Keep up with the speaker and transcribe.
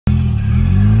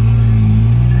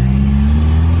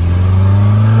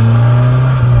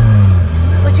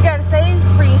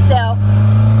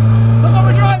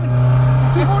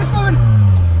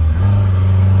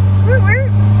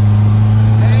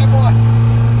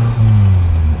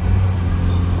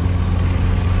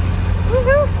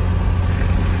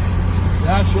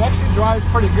drives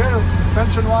pretty good with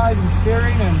suspension-wise and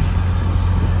steering, and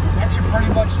it's actually pretty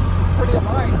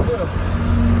aligned too.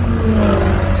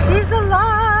 She's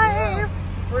alive!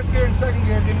 Yeah. First gear and second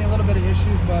gear give me a little bit of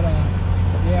issues, but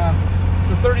yeah,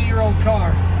 it's a 30-year-old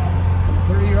car.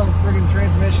 30-year-old friggin'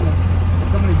 transmission.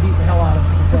 Somebody beat the hell out of it,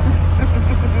 I can tell you.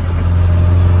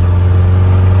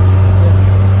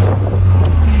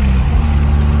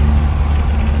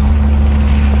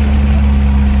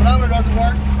 Speedometer doesn't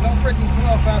work. No freaking clue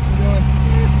how fast I'm going.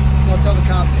 So I'll tell the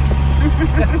cops.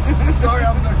 Sorry,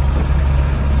 officer.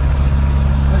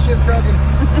 That shit's broken.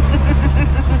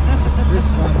 This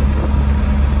is fun.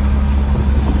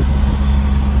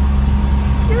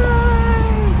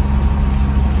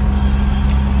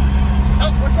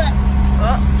 Oh, what's that?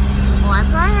 Oh, what's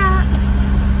that?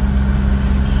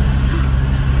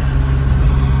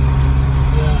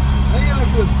 Yeah, I think it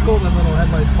actually looks cool that little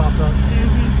headlights popped up.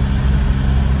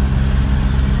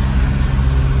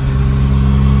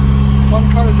 It's a fun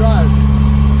car to drive,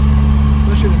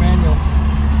 especially the manual.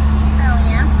 Oh,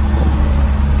 yeah?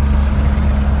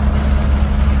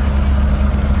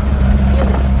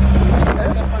 Okay,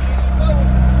 that's my seat. Whoa.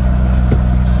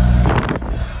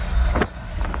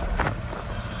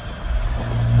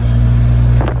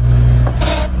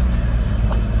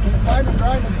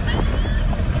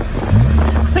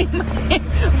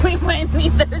 We might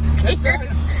need those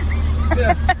gears.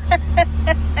 Yeah.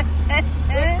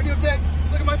 Videotape.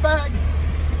 Look at my bag.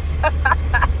 I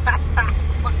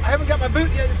haven't got my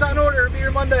boot yet. It's on order. It'll be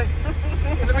here Monday.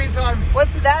 In the meantime.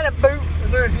 What's that, a boot?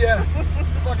 Yeah.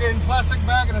 Fucking plastic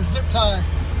bag and a zip tie.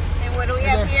 And what do we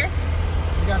have here?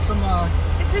 We got some,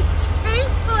 It's a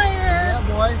tape player. yeah,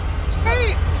 boy.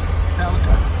 Tapes.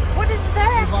 Metallica. What is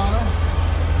that? Nirvana.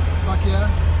 Fuck yeah.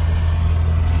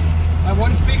 My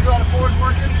one speaker out of four is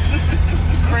working.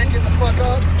 Crank it the fuck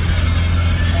up.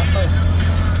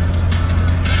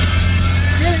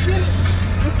 Get it.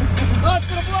 Oh, it's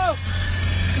gonna blow.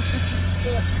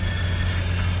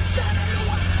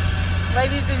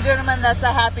 Ladies and gentlemen, that's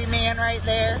a happy man right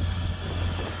there.